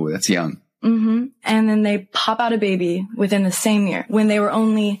 18. Ooh, that's young. And then they pop out a baby within the same year, when they were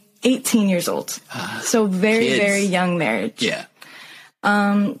only 18 years old. So very, very young marriage. Yeah.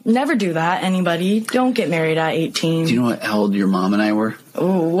 Never do that, anybody. Don't get married at 18. Do you know how old your mom and I were?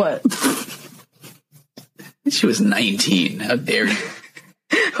 Oh, what? She was 19. How dare you?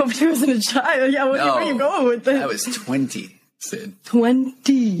 Hope she wasn't a child. Yeah, where are you going with this? I was 20. Sid.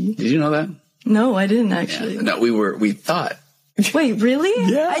 20. Did you know that? No, I didn't actually. Yeah. No, we thought. Wait,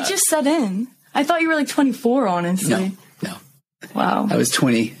 really? Yeah. I just set in. I thought you were like 24, honestly. No. Wow. I was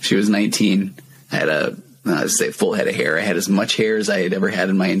 20. She was 19. I had full head of hair. I had as much hair as I had ever had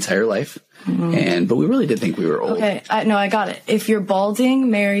in my entire life. Mm-hmm. But we really did think we were old. Okay. I got it. If you're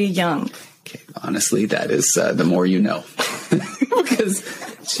balding, marry young. Okay. Honestly, that is the more you know. Because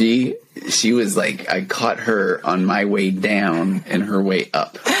she was like, I caught her on my way down and her way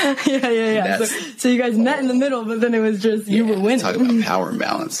up. Yeah. So you guys met in the middle, but then it was just you were winning. Talk about power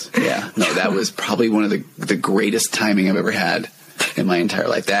imbalance. Yeah. No, that was probably one of the greatest timing I've ever had in my entire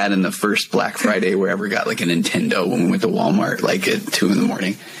life. That and the first Black Friday where I ever got like a Nintendo when we went to Walmart like at 2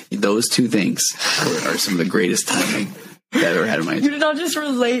 a.m. Those two things are some of the greatest timing that I've ever had in my entire life. You did not just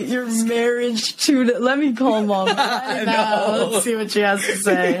relate your marriage to it. Let me call Mom right now. Let's see what she has to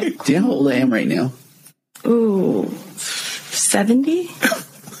say. Do you know how old I am right now? Ooh, 70?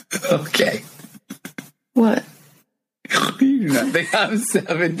 Okay. What? You do not think I'm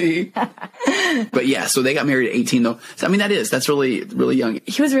 70. But yeah, so they got married at 18 though. So, I mean, that's really, really young.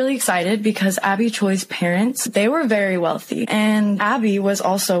 He was really excited because Abby Choi's parents, they were very wealthy. And Abby was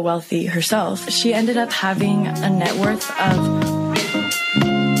also wealthy herself. She ended up having a net worth of...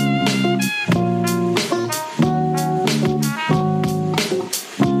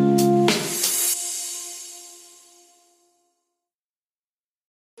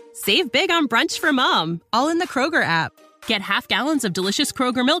 Save big on brunch for mom, all in the Kroger app. Get half gallons of delicious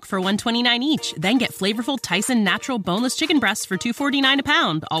Kroger milk for $1.29 each. Then get flavorful Tyson natural boneless chicken breasts for $2.49 a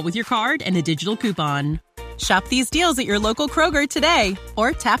pound, all with your card and a digital coupon. Shop these deals at your local Kroger today,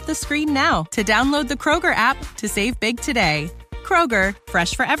 or tap the screen now to download the Kroger app to save big today. Kroger,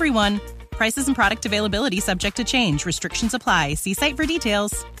 fresh for everyone. Prices and product availability subject to change. Restrictions apply. See site for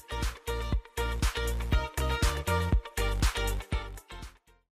details.